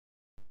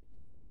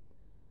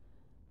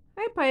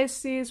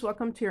Pisces,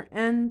 welcome to your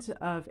end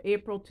of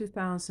April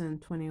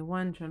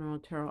 2021 General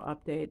Tarot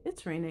Update.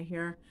 It's Raina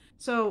here.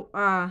 So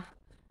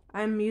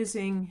I'm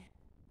using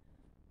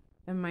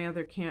my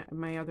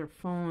other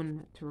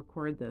phone to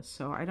record this,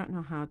 so I don't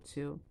know how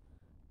to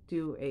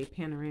do a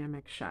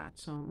panoramic shot.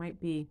 So it might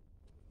be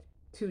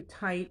too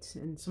tight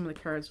and some of the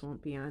cards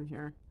won't be on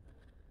here.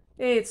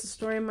 Hey, it's the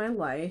story of my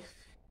life.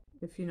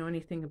 If you know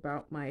anything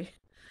about my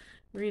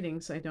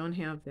readings, I don't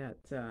have that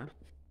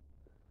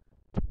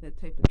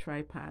type of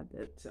tripod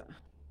that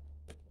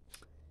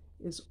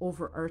is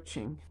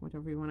overarching,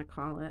 whatever you want to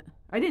call it.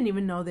 I didn't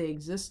even know they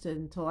existed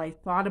until I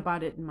thought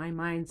about it in my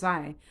mind's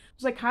eye. I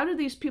was like, how do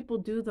these people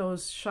do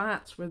those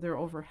shots where they're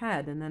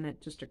overhead? And then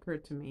it just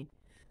occurred to me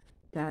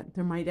that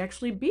there might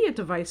actually be a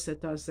device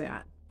that does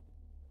that.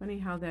 Funny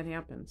how that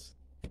happens.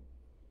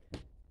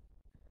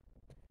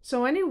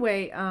 So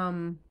anyway,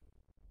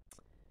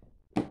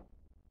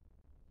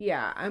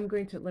 yeah, I'm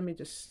going to, let me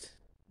just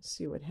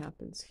see what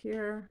happens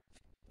here.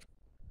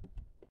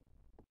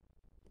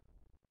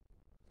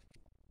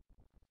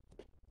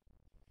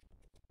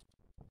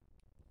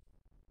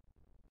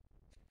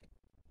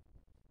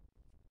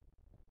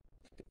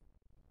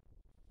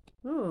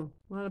 Oh,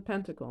 a lot of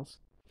pentacles.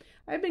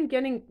 I've been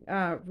getting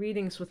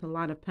readings with a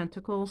lot of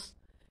pentacles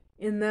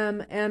in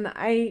them, and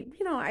I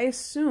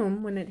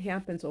assume when it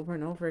happens over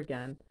and over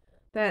again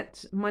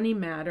that money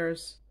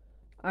matters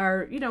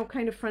are,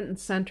 kind of front and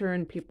center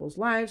in people's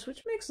lives,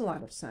 which makes a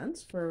lot of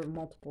sense for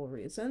multiple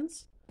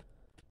reasons.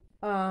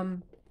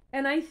 And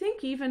I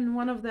think even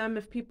one of them,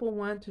 if people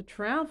want to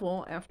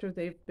travel after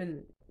they've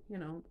been,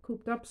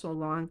 cooped up so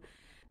long,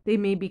 they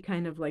may be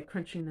kind of like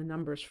crunching the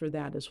numbers for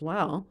that as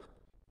well.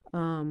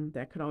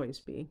 That could always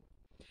be.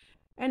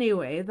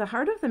 Anyway, the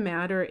heart of the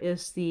matter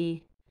is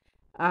the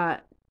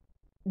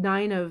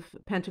Nine of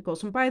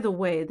Pentacles. And by the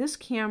way, this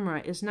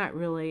camera is not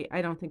really,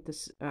 I don't think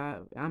this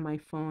on my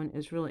phone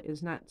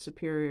is not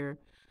superior.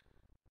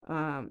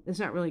 It's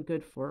not really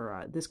good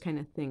for this kind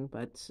of thing,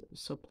 but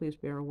so please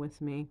bear with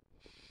me.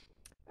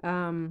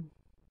 And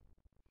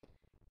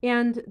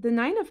the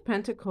Nine of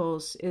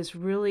Pentacles is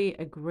really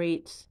a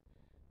great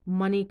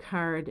money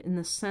card in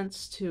the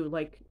sense to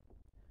like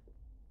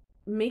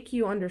make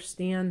you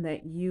understand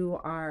that you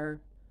are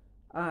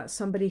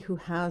somebody who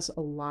has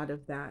a lot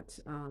of that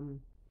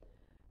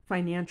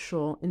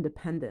financial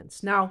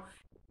independence. Now,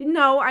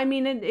 no, I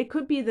mean, it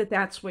could be that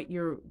that's what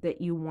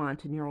you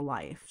want in your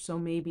life. So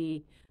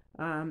maybe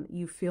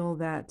you feel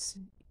that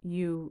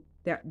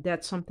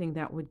that's something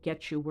that would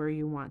get you where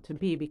you want to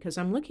be, because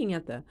I'm looking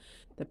at the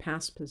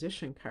past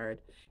position card,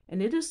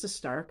 and it is the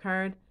Star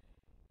card,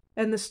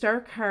 and the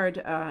Star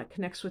card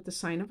connects with the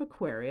sign of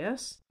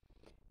Aquarius.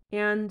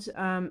 And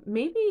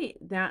maybe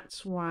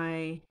that's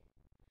why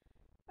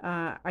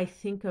I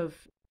think of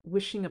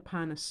wishing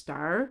upon a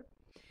star,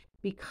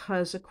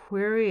 because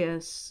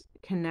Aquarius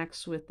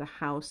connects with the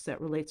house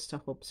that relates to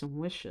hopes and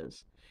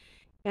wishes.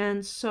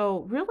 And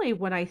so really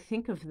what I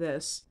think of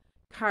this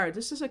card,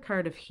 this is a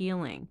card of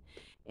healing.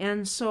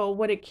 And so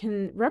what it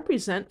can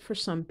represent for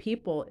some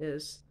people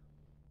is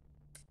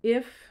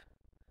if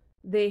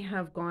they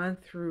have gone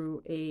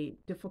through a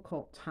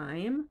difficult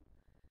time,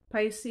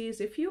 Pisces,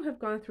 if you have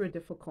gone through a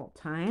difficult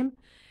time,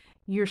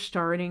 you're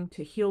starting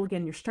to heal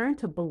again. You're starting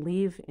to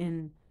believe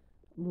in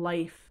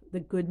life, the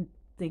good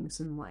things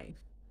in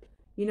life.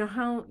 You know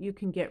how you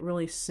can get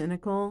really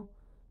cynical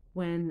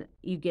when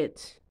you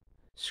get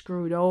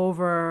screwed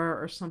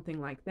over or something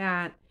like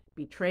that,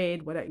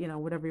 betrayed,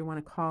 whatever you want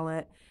to call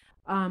it.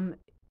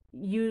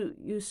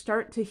 You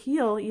start to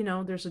heal.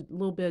 There's a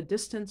little bit of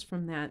distance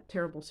from that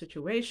terrible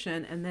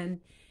situation, and then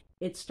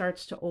it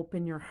starts to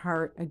open your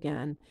heart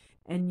again.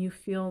 And you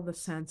feel the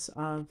sense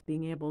of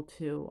being able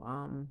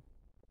to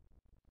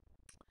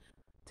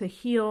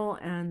heal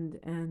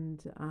and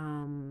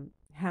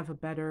have a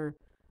better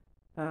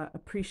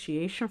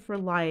appreciation for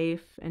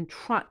life and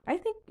trust. I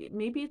think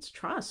maybe it's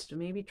trust,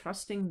 maybe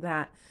trusting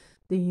that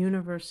the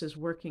universe is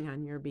working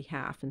on your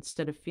behalf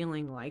instead of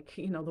feeling like,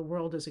 the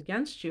world is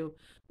against you,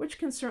 which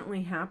can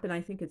certainly happen.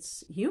 I think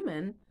it's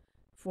human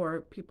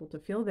for people to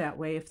feel that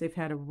way if they've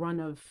had a run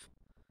of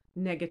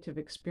negative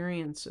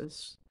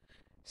experiences.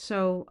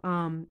 So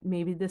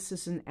maybe this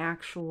is an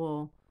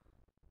actual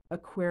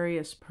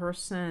Aquarius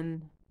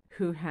person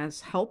who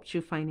has helped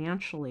you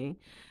financially.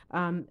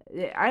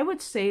 I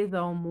would say,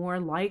 though, more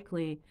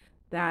likely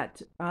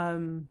that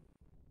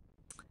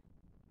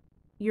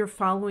you're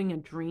following a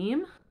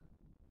dream.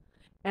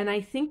 And I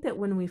think that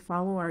when we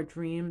follow our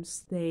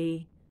dreams,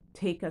 they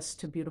take us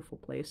to beautiful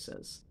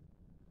places.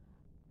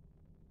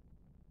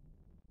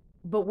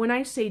 But when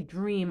I say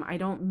dream, I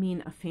don't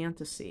mean a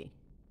fantasy.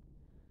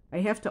 I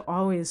have to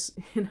always,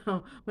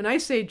 when I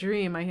say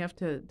dream, I have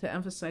to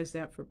emphasize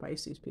that for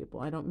Pisces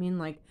people. I don't mean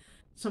like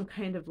some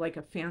kind of like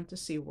a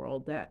fantasy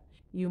world that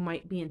you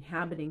might be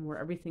inhabiting where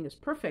everything is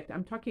perfect.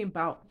 I'm talking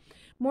about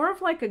more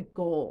of like a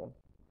goal,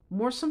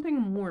 something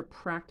more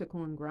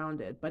practical and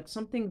grounded, but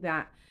something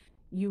that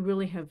you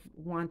really have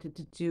wanted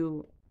to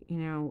do,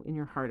 in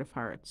your heart of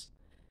hearts.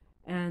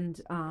 And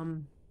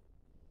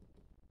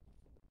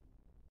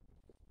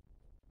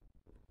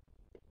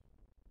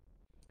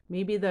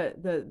Maybe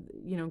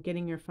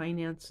getting your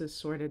finances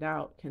sorted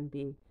out can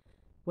be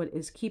what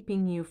is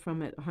keeping you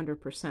from it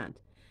 100%.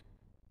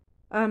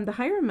 The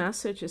higher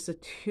message is the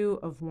Two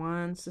of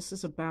Wands. This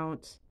is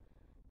about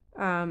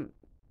um,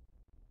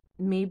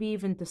 maybe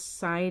even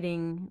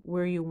deciding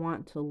where you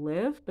want to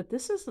live, but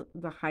this is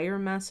the higher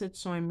message,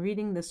 so I'm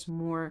reading this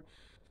more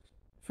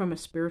from a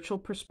spiritual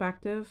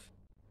perspective.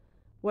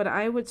 What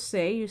I would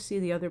say, you see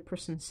the other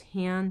person's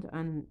hand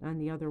on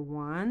the other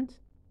wand,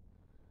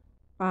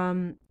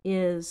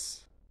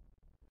 is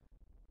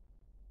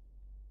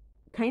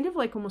kind of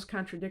like almost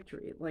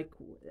contradictory. Like,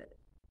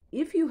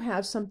 if you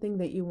have something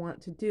that you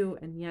want to do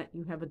and yet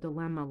you have a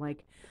dilemma,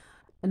 like,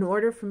 in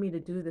order for me to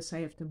do this,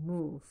 I have to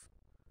move.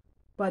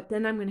 But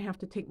then I'm going to have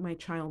to take my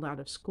child out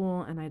of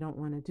school and I don't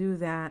want to do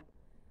that.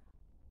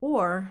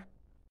 Or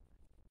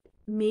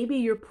maybe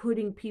you're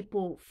putting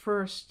people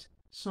first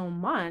so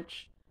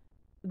much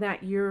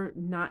that you're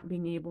not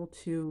being able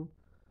to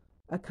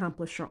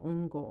accomplish your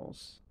own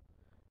goals.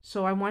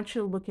 So I want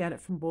you to look at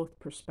it from both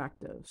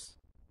perspectives,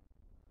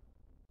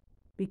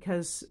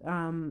 because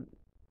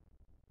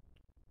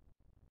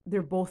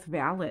they're both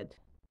valid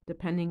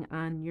depending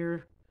on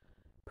your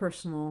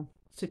personal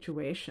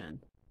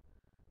situation.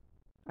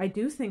 I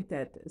do think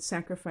that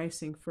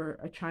sacrificing for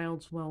a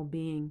child's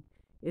well-being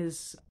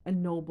is a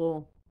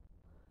noble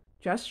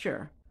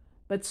gesture,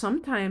 but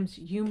sometimes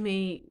you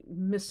may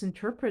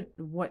misinterpret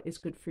what is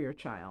good for your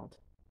child.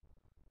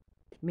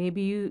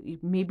 Maybe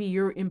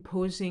you're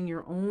imposing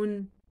your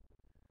own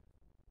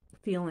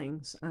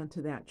feelings onto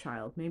that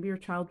child. Maybe your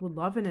child would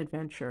love an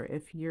adventure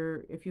if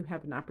you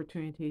have an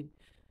opportunity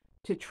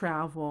to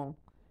travel,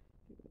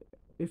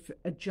 if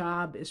a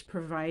job is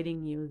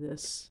providing you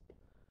this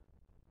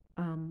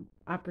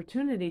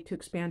opportunity to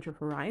expand your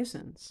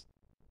horizons.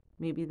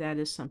 Maybe that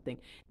is something.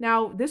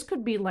 Now, this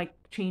could be like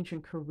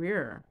changing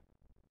career.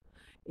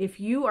 If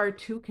you are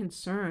too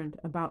concerned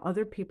about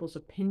other people's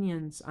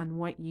opinions on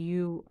what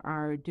you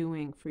are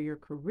doing for your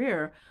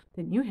career,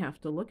 then you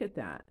have to look at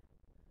that,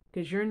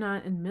 because you're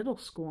not in middle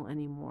school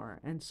anymore.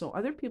 And so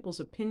other people's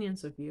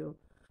opinions of you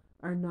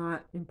are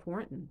not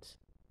important.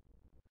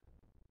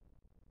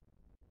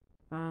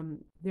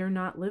 They're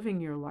not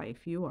living your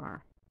life, you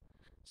are.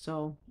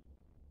 So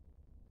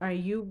are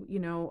you,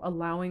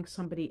 allowing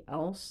somebody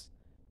else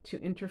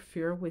to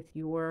interfere with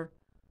your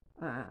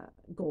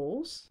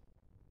goals?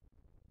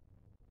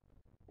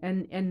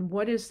 And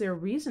what is their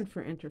reason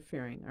for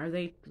interfering? Are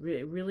they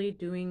really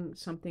doing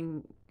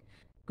something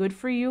good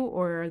for you,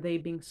 or are they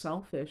being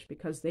selfish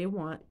because they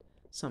want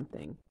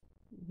something?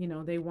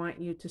 They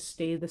want you to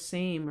stay the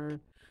same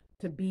or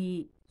to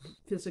be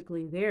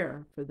physically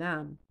there for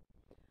them.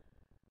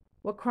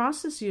 What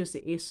crosses you is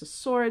the Ace of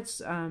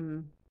Swords.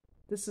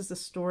 This is the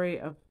story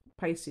of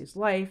Pisces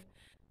life,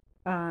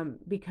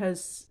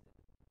 because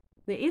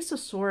the Ace of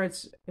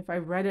Swords, if I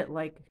read it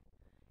like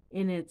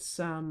in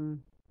its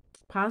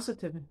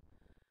positive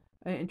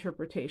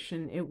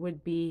interpretation, it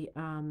would be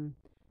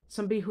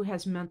somebody who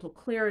has mental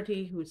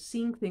clarity, who is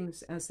seeing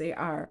things as they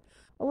are.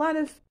 A lot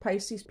of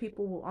Pisces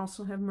people will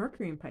also have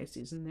Mercury in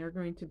Pisces, and they're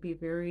going to be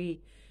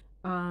very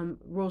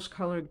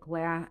rose-colored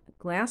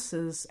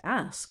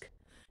glasses-esque.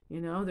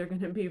 They're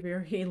going to be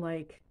very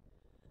like,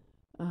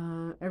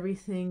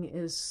 everything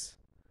is,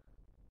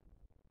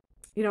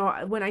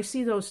 when I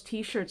see those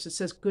t-shirts that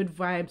says good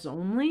vibes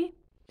only,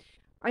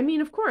 I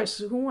mean, of course,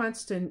 who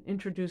wants to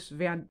introduce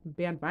bad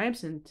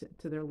vibes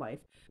into their life?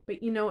 But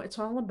it's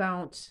all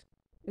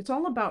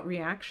about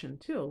reaction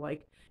too.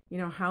 Like,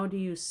 how do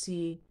you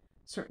see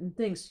certain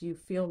things? Do you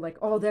feel like,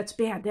 oh, that's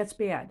bad, that's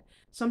bad?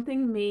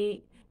 Something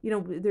may,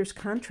 there's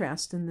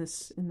contrast in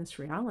this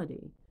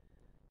reality.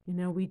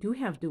 We do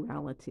have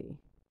duality.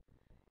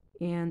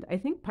 And I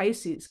think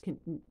Pisces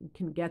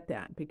can get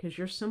that, because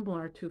your symbol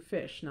are two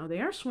fish. Now, they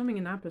are swimming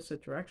in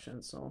opposite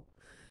directions, so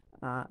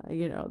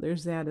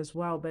there's that as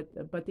well.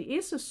 But the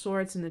Ace of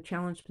Swords in the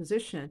challenge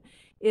position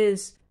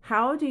is,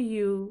 how do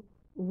you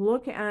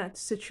look at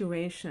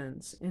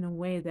situations in a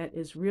way that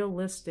is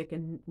realistic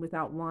and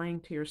without lying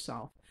to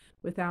yourself,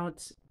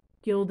 without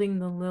gilding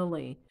the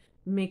lily,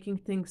 making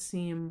things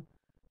seem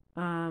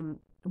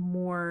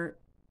more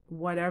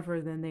whatever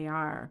than they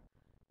are,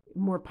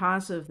 more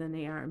positive than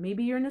they are.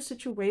 Maybe you're in a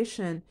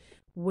situation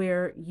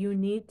where you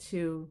need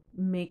to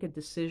make a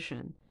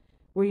decision,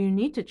 where you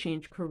need to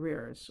change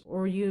careers,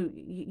 or you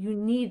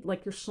need,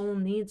 like, your soul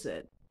needs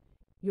it.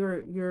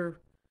 Your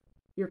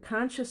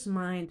conscious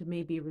mind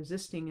may be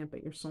resisting it,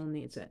 but your soul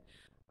needs it.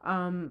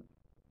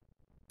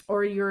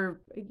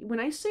 Or when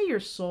I say your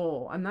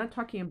soul, I'm not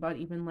talking about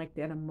even like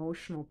that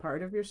emotional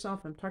part of yourself.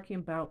 I'm talking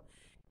about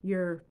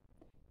your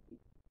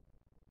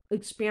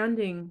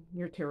expanding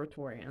your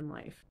territory in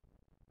life.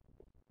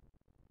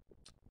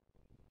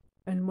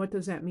 And what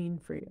does that mean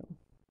for you?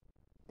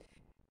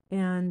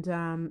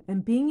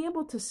 And being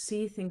able to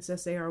see things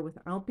as they are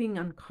without being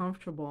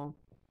uncomfortable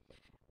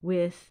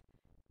with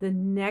the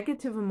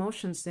negative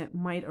emotions that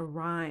might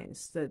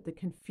arise, the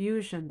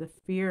confusion, the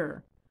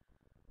fear,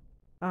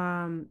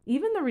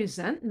 even the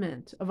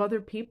resentment of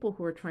other people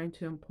who are trying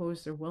to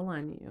impose their will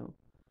on you.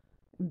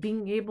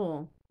 Being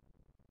able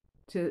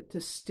to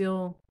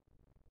still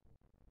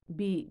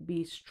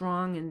be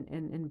strong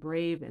and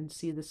brave and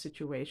see the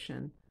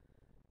situation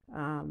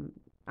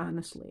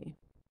honestly.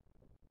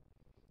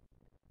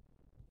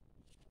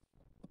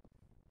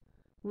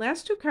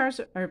 Last two cards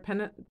are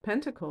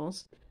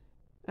pentacles.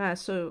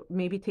 So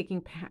maybe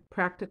taking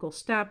practical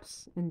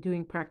steps and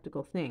doing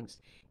practical things.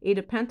 Eight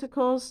of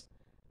Pentacles,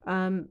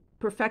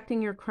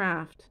 perfecting your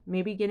craft,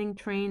 maybe getting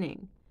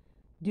training,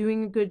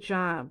 doing a good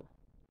job,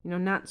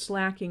 not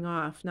slacking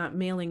off, not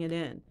mailing it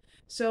in.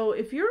 So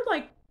if you're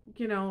like,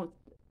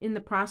 in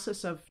the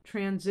process of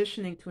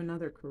transitioning to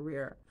another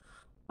career,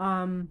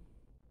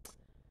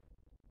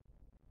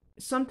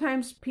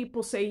 sometimes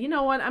people say, you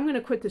know what, I'm going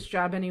to quit this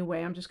job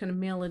anyway. I'm just going to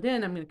mail it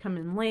in. I'm going to come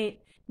in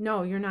late.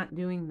 No, you're not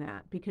doing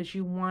that because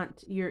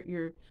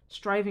you're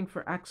striving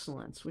for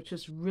excellence, which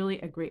is really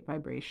a great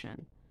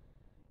vibration.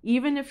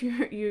 Even if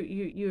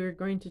you're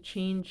going to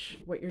change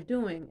what you're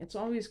doing, it's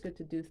always good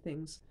to do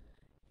things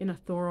in a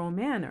thorough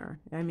manner.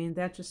 I mean,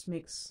 that just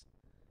makes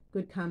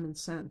good common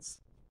sense.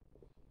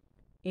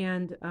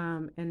 And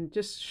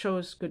just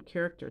shows good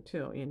character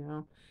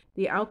too.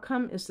 The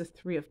outcome is the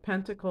Three of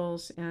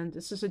Pentacles, and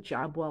this is a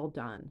job well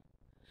done.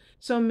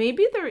 So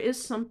maybe there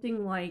is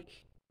something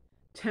like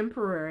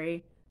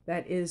temporary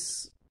that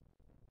is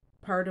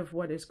part of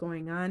what is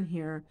going on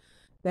here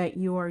that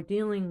you are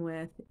dealing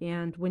with,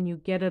 and when you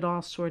get it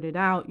all sorted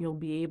out, you'll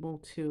be able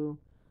to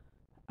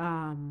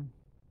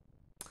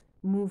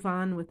move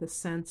on with a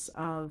sense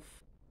of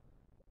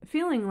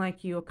feeling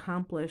like you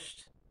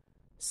accomplished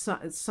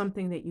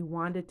something that you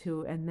wanted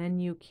to, and then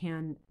you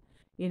can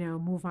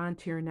move on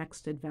to your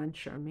next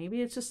adventure.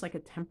 Maybe it's just like a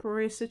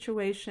temporary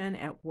situation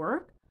at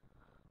work.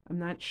 I'm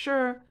not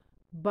sure,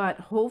 but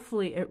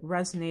hopefully it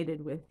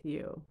resonated with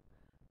you.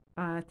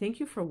 Thank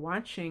you for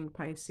watching,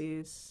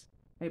 Pisces.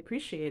 I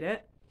appreciate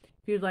it.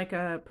 If you'd like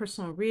a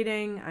personal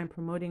reading, I'm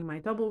promoting my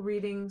double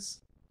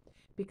readings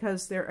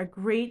because they're a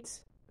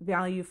great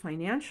value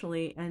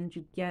financially, and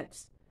you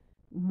get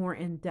more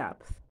in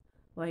depth,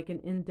 like an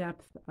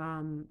in-depth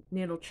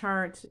natal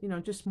chart,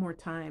 just more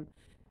time.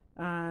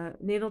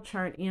 Natal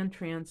chart and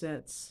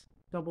transits,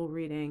 double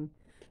reading,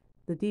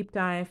 the deep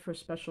dive for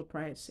special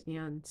price,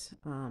 and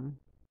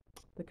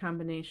the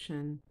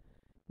combination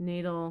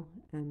natal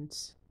and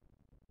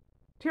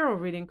tarot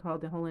reading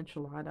called the whole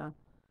enchilada,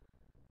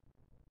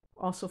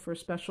 also for a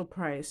special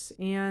price.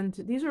 And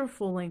these are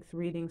full-length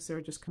readings.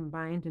 They're just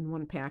combined in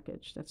one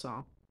package. That's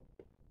all.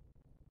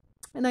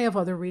 And I have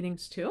other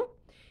readings too.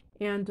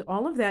 And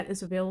all of that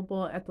is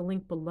available at the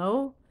link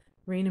below,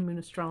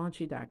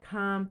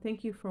 rainamoonastrology.com.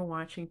 Thank you for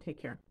watching.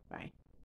 Take care. Bye.